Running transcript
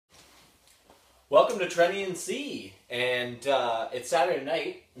Welcome to Trenny and C, and it's Saturday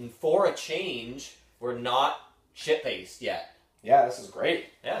night, and for a change, we're not shit-faced yet. Yeah, this is great.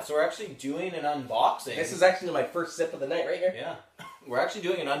 Yeah, so we're actually doing an unboxing. This is actually my first sip of the night right here. Yeah. We're actually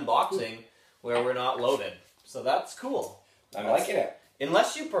doing an unboxing where we're not loaded, so that's cool. I'm liking it.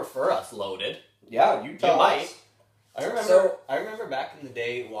 Unless you prefer us loaded. Yeah, you tell us. I remember back in the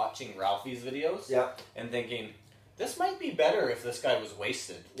day watching Ralphie's videos and thinking, this might be better if this guy was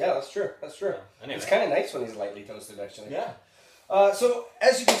wasted. Yeah, that's true. That's true. Anyway. It's kind of nice when he's lightly toasted, actually. Yeah. So,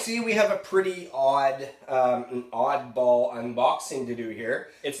 as you can see, we have a pretty oddball unboxing to do here.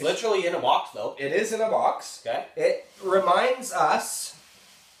 It's literally in a box, though. It is in a box. Okay. It reminds us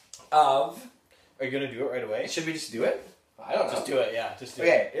of... Are you going to do it right away? Should we just do it? I don't know. Just do it, yeah. Just do it.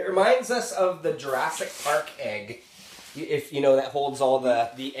 Okay, it reminds us of the Jurassic Park egg. If you know, that holds all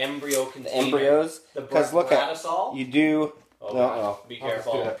the embryo container. The embryos. Because look at you do. Oh, no, be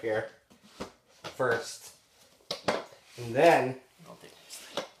careful. I'll just do it up here first, and then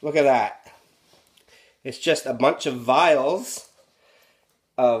look at that. It's just a bunch of vials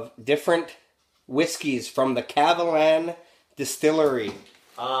of different whiskeys from the Kavalan distillery.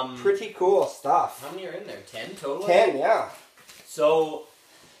 Pretty cool stuff. How many are in there? 10 total? 10, yeah. So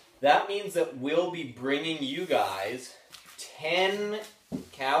that means that we'll be bringing you guys 10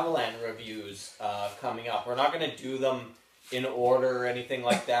 Kavalan reviews coming up. We're not going to do them in order or anything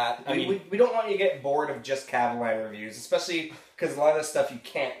like that. I mean, we don't want you to get bored of just Kavalan reviews, especially because a lot of the stuff you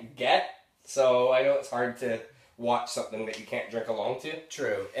can't get. So I know it's hard to watch something that you can't drink along to.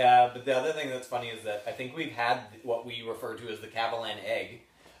 True. But the other thing that's funny is that I think we've had what we refer to as the Kavalan egg.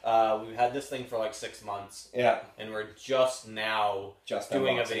 We've had this thing for like 6 months. Yeah. And we're just now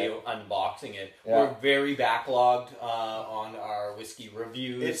doing a video unboxing it. Yeah. We're very backlogged on our whiskey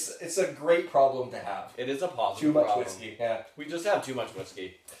reviews. It's a great problem to have. It is a positive Too much problem. whiskey, yeah. We just have too much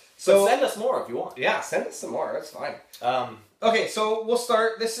whiskey. So but send us more if you want. Yeah, send us some more. That's fine. Okay, so we'll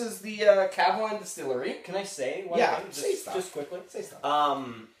start. This is the Kavalan Distillery. Can I say one thing? Say stuff. Just quickly. Say stuff.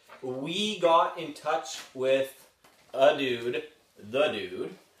 We got in touch with the dude,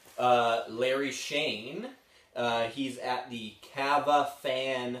 Larry Shane. He's at the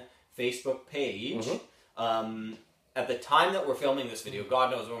Kava-Fan Facebook page. Mm-hmm. At the time that we're filming this video,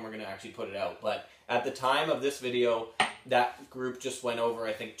 God knows when we're going to actually put it out, but at the time of this video, that group just went over,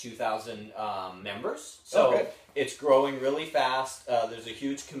 I think, 2,000 members. So it's growing really fast. There's a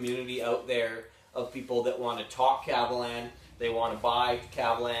huge community out there of people that want to talk Kavalan. They want to buy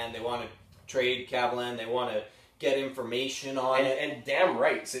Kavalan. They want to trade Kavalan. They want to get information on it. And damn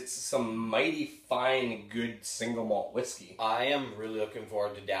right, it's some mighty fine, good single malt whiskey. I am really looking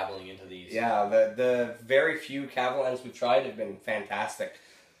forward to dabbling into these. Yeah, the very few Kavalans we've tried have been fantastic.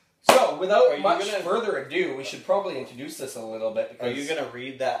 So, without much further ado, we should probably introduce this a little bit. Are you going to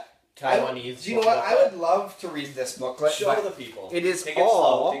read that Taiwanese Do you know what? I would love to read this booklet. Show the people. It is Take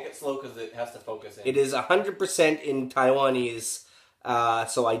it slow because it has to focus in. It is 100% in Taiwanese,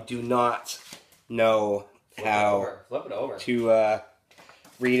 so I do not know how Flip it over. to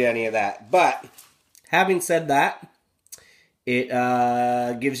read any of that. But, having said that, it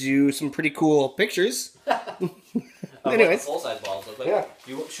gives you some pretty cool pictures. Anyways, full size bottles look like. Yeah.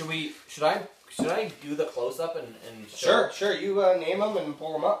 Should I do the close up and show? Sure. You name them and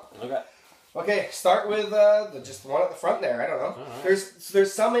pull them up. Okay. Okay. Start with just the one at the front there. I don't know. Right.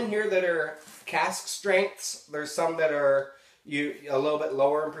 There's some in here that are cask strengths. There's some that are a little bit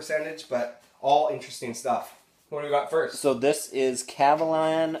lower in percentage, but all interesting stuff. What do we got first? So this is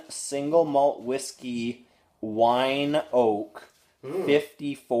Kavalan Single Malt Whiskey Wine Oak,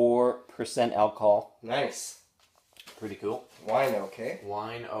 54% alcohol. Nice. Pretty cool. Wine oak, eh?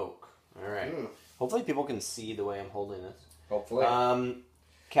 Wine oak. All right. Hopefully people can see the way I'm holding this. Hopefully.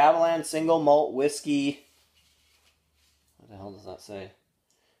 Kavalan Single Malt Whiskey. What the hell does that say?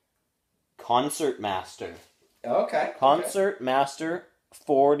 Concert Master. Okay. Concert Master,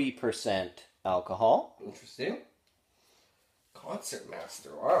 40% alcohol. Interesting. Concert Master.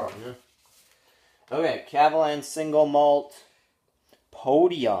 Wow. Yeah. Okay, Kavalan Single Malt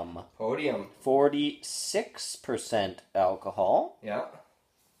Podium. 46% alcohol. Yeah.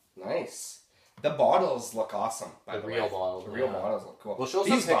 Nice. The bottles look awesome, by the way. Real bottles. The real bottles look cool. We'll show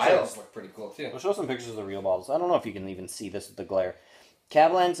These some vials pictures. look pretty cool, too. We'll show some pictures of the real bottles. I don't know if you can even see this with the glare.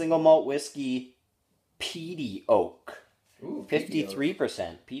 Kavalan Single Malt Whiskey Peaty Oak. Ooh,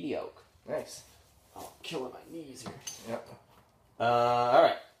 53% Peaty Oak. Nice. Oh, killing my knees here. Yep. All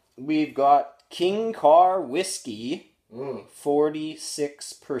right. We've got King Car Whiskey,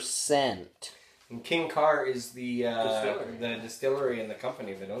 46%. And King Car is the distillery and the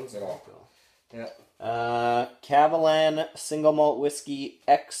company that owns it all. Cool. Yeah. Kavalan Single Malt Whiskey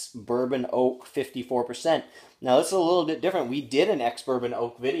X Bourbon Oak 54%. Now this is a little bit different. We did an X Bourbon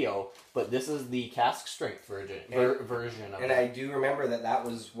Oak video, but this is the cask strength version of it. And I do remember that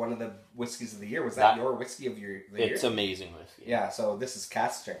was one of the whiskeys of the year. Was that your whiskey of the year? It's amazing whiskey. Yeah, so this is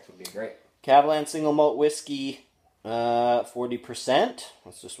cask strength would be great. Kavalan Single Malt Whiskey, 40%.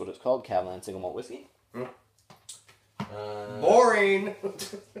 That's just what it's called, Kavalan Single Malt Whiskey. Boring!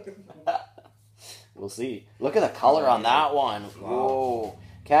 We'll see. Look at the color on that one. Wow. Whoa.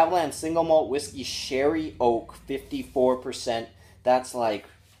 Kavalan Single Malt Whiskey Sherry Oak, 54%. That's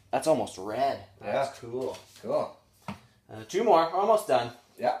almost red. That's cool. Cool. 2 more. Almost done.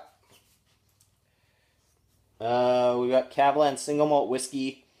 Yeah. We got Kavalan Single Malt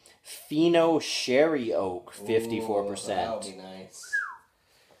Whiskey Fino Sherry Oak, 54%. That'll be nice.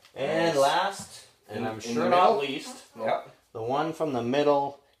 And last, and I'm sure not least, the one from the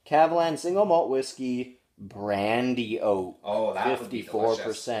middle, Kavalan Single Malt Whiskey Brandy Oak. Oh, that 54%. Would be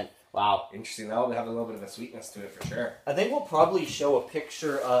delicious. Wow. Interesting. That would have a little bit of a sweetness to it for sure. I think we'll probably show a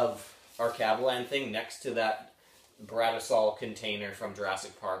picture of our Kavalan thing next to that Bradisol container from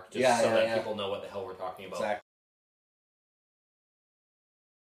Jurassic Park, just so that people know what the hell we're talking about. Exactly.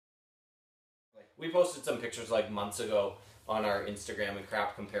 We posted some pictures like months ago on our Instagram and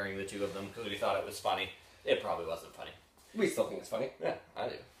crap comparing the two of them because we thought it was funny. It probably wasn't funny. We still think it's funny. Yeah, I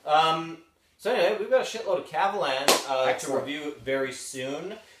do. So anyway, we've got a shitload of Kavalan to review very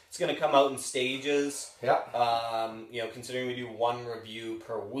soon. It's going to come out in stages. Yeah. You know, considering we do 1 review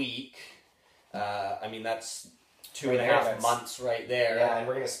per week, I mean, that's 2.5 months right there. Yeah, and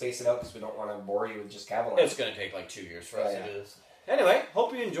we're going to space it out because we don't want to bore you with just Kavalan. It's going to take like 2 years for us to do this. Anyway,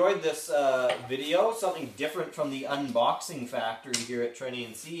 hope you enjoyed this video. Something different from the unboxing factory here at Trinity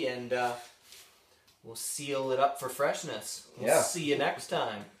and C, and we'll seal it up for freshness. We'll see you next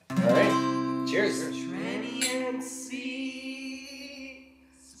time. All right. Cheers. Trinity and C.